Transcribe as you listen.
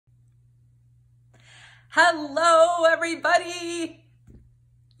Hello, everybody.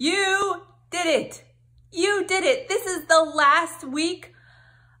 You did it. You did it. This is the last week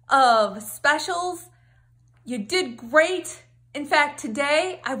of specials. You did great. In fact,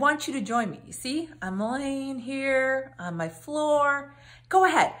 today, I want you to join me. You see, I'm laying here on my floor. Go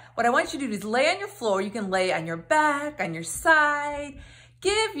ahead. What I want you to do is lay on your floor. You can lay on your back, on your side.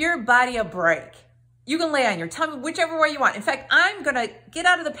 Give your body a break. You can lay on your tummy, whichever way you want. In fact, I'm gonna get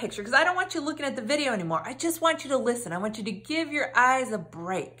out of the picture because I don't want you looking at the video anymore. I just want you to listen. I want you to give your eyes a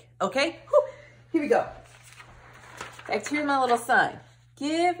break, okay? Whew. Here we go. Back to my little sign.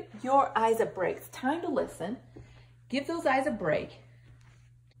 Give your eyes a break. It's time to listen. Give those eyes a break.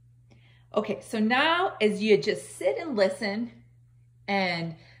 Okay, so now as you just sit and listen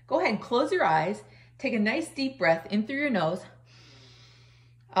and go ahead and close your eyes, take a nice deep breath in through your nose,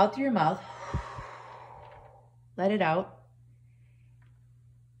 out through your mouth. Let it out.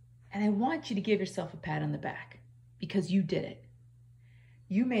 And I want you to give yourself a pat on the back because you did it.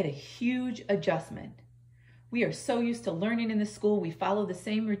 You made a huge adjustment. We are so used to learning in the school. We follow the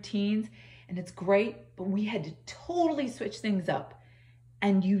same routines and it's great, but we had to totally switch things up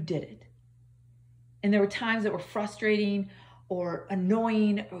and you did it. And there were times that were frustrating or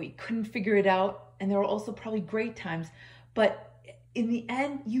annoying or we couldn't figure it out. And there were also probably great times, but in the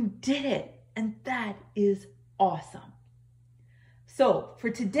end, you did it. And that is awesome. So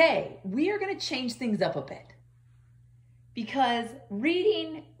for today, we are going to change things up a bit because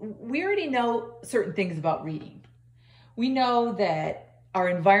reading, we already know certain things about reading. We know that our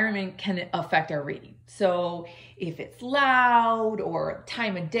environment can affect our reading. So if it's loud or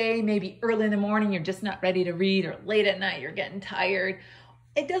time of day, maybe early in the morning, you're just not ready to read, or late at night, you're getting tired.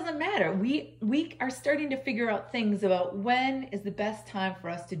 It doesn't matter. We are starting to figure out things about when is the best time for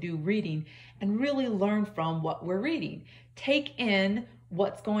us to do reading and really learn from what we're reading. Take in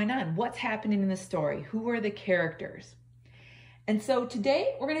what's going on, what's happening in the story, who are the characters. And so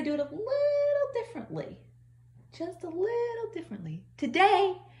today we're going to do it a little differently, just a little differently.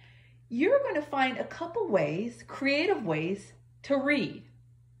 Today, you're going to find a couple ways, creative ways to read.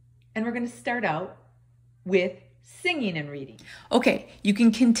 And we're going to start out with singing and reading. Okay, you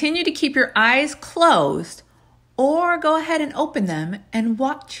can continue to keep your eyes closed or go ahead and open them and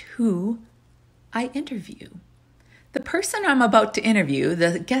watch who I interview. The person I'm about to interview,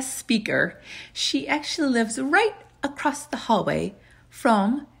 the guest speaker, she actually lives right across the hallway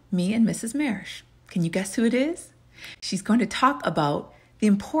from me and Mrs. Marish. Can you guess who it is? She's going to talk about the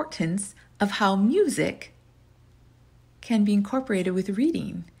importance of how music can be incorporated with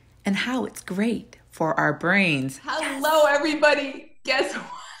reading and how it's great for our brains. Hello, everybody. Guess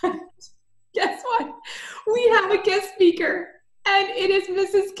what? Guess what? We have a guest speaker, and it is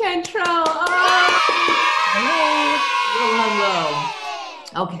Mrs. Cantrell. Oh. Hello.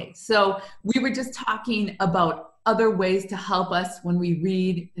 Hello. Okay, so we were just talking about other ways to help us when we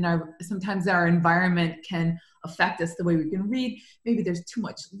read. Sometimes our environment can affect us the way we can read. Maybe there's too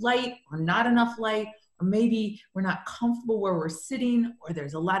much light or not enough light, or maybe we're not comfortable where we're sitting, or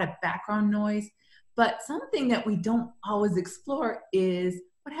there's a lot of background noise. But something that we don't always explore is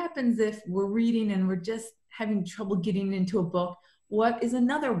what happens if we're reading and we're just having trouble getting into a book. What is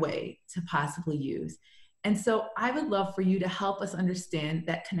another way to possibly use? And so I would love for you to help us understand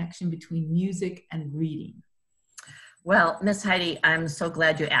that connection between music and reading. Well, Miss Heidi, I'm so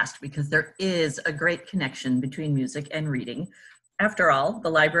glad you asked because there is a great connection between music and reading. After all,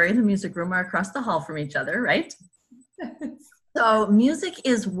 the library and the music room are across the hall from each other, right? So music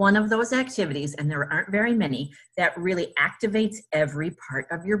is one of those activities, and there aren't very many, that really activates every part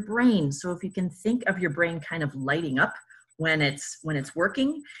of your brain. So if you can think of your brain kind of lighting up when it's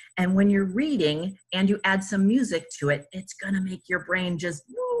working, and when you're reading and you add some music to it, it's going to make your brain just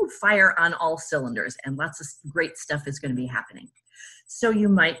fire on all cylinders, and lots of great stuff is going to be happening. So you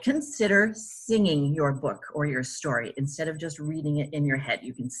might consider singing your book or your story instead of just reading it in your head.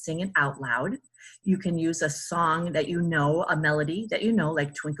 You can sing it out loud. You can use a song that you know, a melody that you know,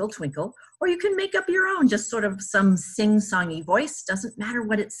 like Twinkle, Twinkle, or you can make up your own, just sort of some sing-songy voice. Doesn't matter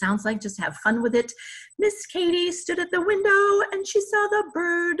what it sounds like, just have fun with it. Miss Katie stood at the window and she saw the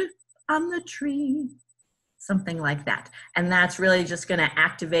bird on the tree. Something like that. And that's really just going to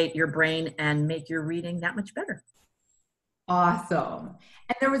activate your brain and make your reading that much better. Awesome.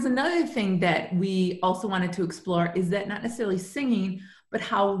 And there was another thing that we also wanted to explore, is that not necessarily singing, but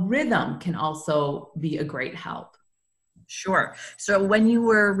how rhythm can also be a great help. Sure. So when you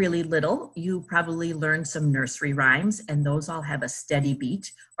were really little, you probably learned some nursery rhymes, and those all have a steady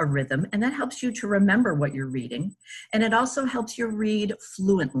beat, a rhythm, and that helps you to remember what you're reading. And it also helps you read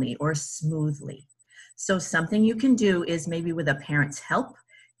fluently or smoothly. So something you can do is maybe with a parent's help,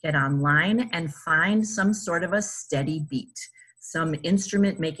 Get online and find some sort of a steady beat, some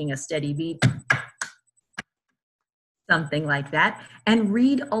instrument making a steady beat, something like that, and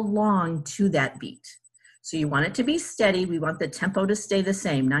read along to that beat. So you want it to be steady. We want the tempo to stay the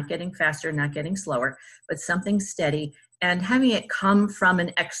same, not getting faster, not getting slower, but something steady. And having it come from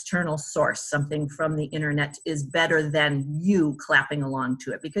an external source, something from the internet, is better than you clapping along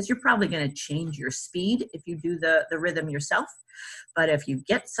to it, because you're probably going to change your speed if you do the rhythm yourself. But if you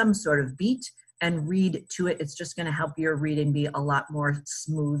get some sort of beat and read to it, it's just going to help your reading be a lot more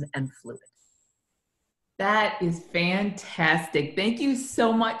smooth and fluid. That is fantastic. Thank you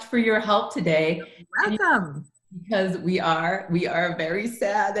so much for your help today. You're welcome. Because we are very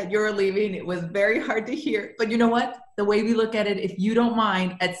sad that you're leaving. It was very hard to hear. But you know what? The way we look at it, if you don't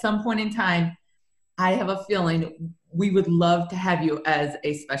mind, at some point in time, I have a feeling we would love to have you as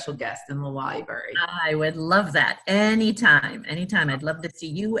a special guest in the library. I would love that. Anytime. I'd love to see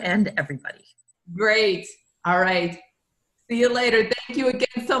you and everybody. Great. All right. See you later. Thank you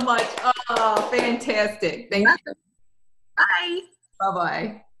again so much. Oh, fantastic. Thank you. Bye.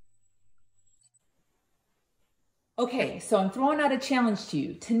 Bye-bye. Okay, so I'm throwing out a challenge to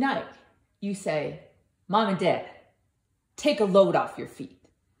you. Tonight, you say, Mom and Dad, take a load off your feet.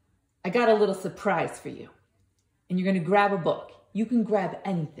 I got a little surprise for you. And you're going to grab a book. You can grab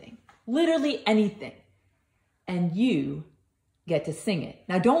anything, literally anything. And you get to sing it.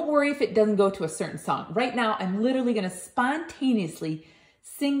 Now, don't worry if it doesn't go to a certain song. Right now, I'm literally going to spontaneously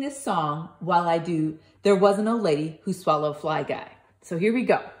sing this song while I do There Was an Old Lady Who Swallowed Fly Guy. So here we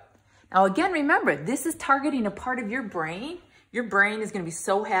go. Now, again, remember, this is targeting a part of your brain. Your brain is going to be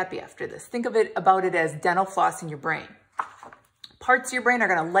so happy after this. Think of it about it as dental floss in your brain. Parts of your brain are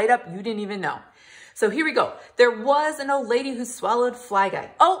going to light up you didn't even know. So here we go. There was an old lady who swallowed fly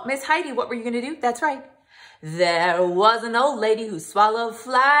guy. Oh, Miss Heidi, what were you going to do? That's right. There was an old lady who swallowed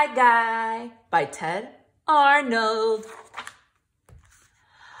fly guy by Ted Arnold.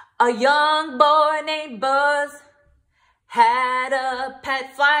 A young boy named Buzz had a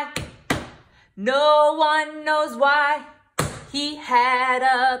pet fly. No one knows why he had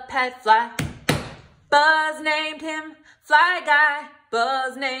a pet fly. Buzz named him Fly Guy.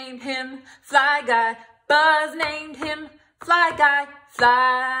 Buzz named him Fly Guy. Buzz named him Fly Guy.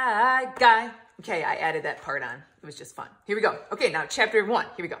 Fly Guy. Okay, I added that part on. It was just fun. Here we go. Okay, now chapter 1.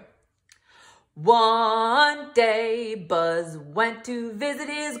 Here we go. One day, Buzz went to visit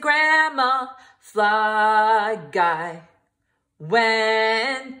his grandma. Fly Guy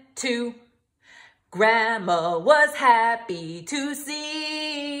went to. Grandma was happy to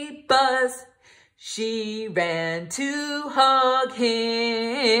see Buzz. She ran to hug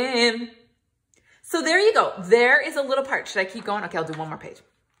him. So there you go. There is a little part. Should I keep going? Okay, I'll do one more page.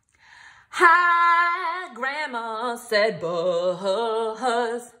 Hi, Grandma, said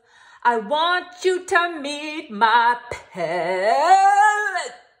Buzz. I want you to meet my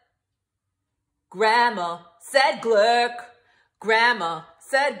pet. Grandma said Glurk. Grandma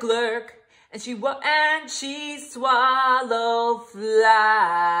said Glurk. And she swallowed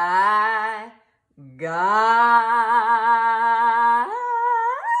Fly Guy.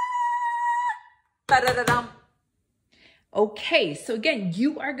 Ba-da-da-dum. Okay, so again,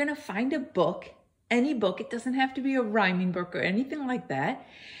 you are going to find a book, any book. It doesn't have to be a rhyming book or anything like that.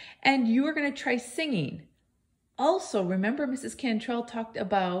 And you are going to try singing. Also, remember Mrs. Cantrell talked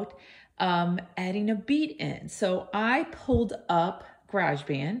about adding a beat in. So I pulled up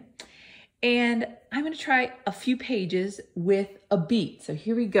GarageBand. And I'm going to try a few pages with a beat. So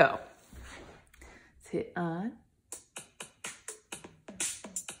here we go. Let's hit on.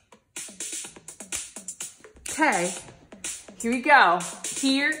 Okay, here we go.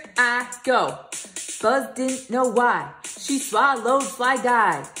 Here I go. Buzz didn't know why. She swallowed Fly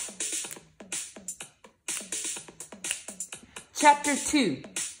Guy. Chapter 2.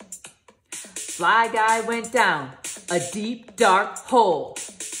 Fly Guy went down a deep, dark hole.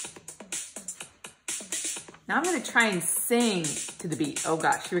 Now I'm going to try and sing to the beat. Oh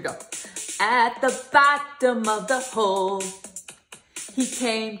gosh, here we go. At the bottom of the hole, he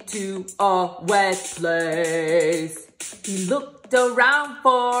came to a wet place. He looked around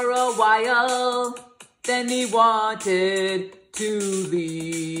for a while, then he wanted to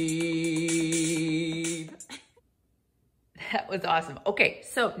leave. That was awesome. Okay,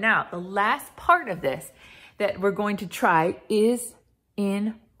 so now the last part of this that we're going to try is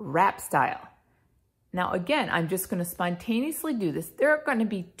in rap style. Now, again, I'm just going to spontaneously do this. There are going to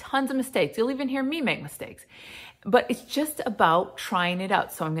be tons of mistakes. You'll even hear me make mistakes. But it's just about trying it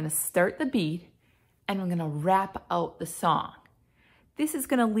out. So I'm going to start the beat, and I'm going to rap out the song. This is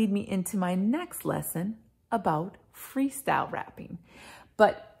going to lead me into my next lesson about freestyle rapping.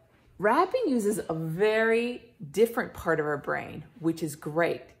 But rapping uses a very different part of our brain, which is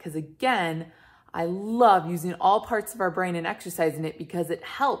great because again, I love using all parts of our brain and exercising it because it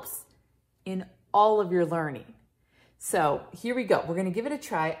helps in all of your learning. So here we go. We're going to give it a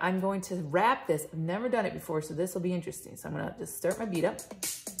try. I'm going to rap this. I've never done it before, so this will be interesting. So I'm going to just start my beat up.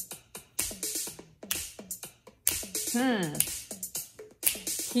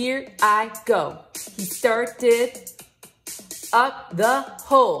 Here I go. He started up the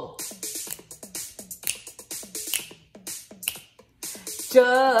hole.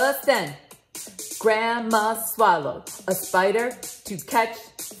 Just then, Grandma swallowed a spider to catch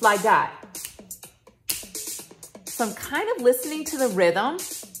fly guy. So I'm kind of listening to the rhythm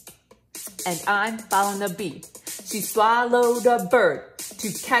and I'm following the beat. She swallowed a bird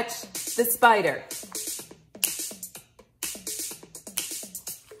to catch the spider.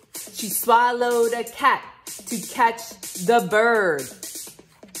 She swallowed a cat to catch the bird.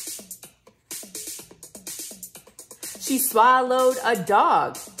 She swallowed a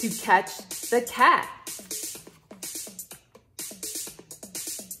dog to catch the cat.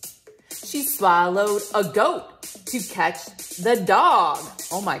 She swallowed a goat to catch the dog.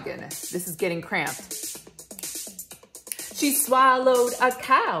 Oh my goodness, this is getting cramped. She swallowed a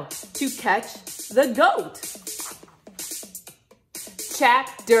cow to catch the goat.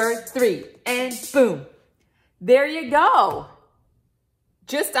 Chapter 3, and boom, there you go.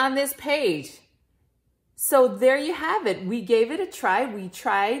 Just on this page. So there you have it. We gave it a try. We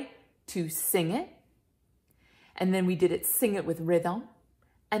tried to sing it, and then we did it, sing it with rhythm.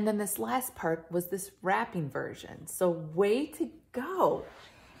 And then this last part was this rapping version. So way to go.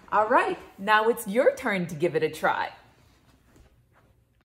 All right, now it's your turn to give it a try.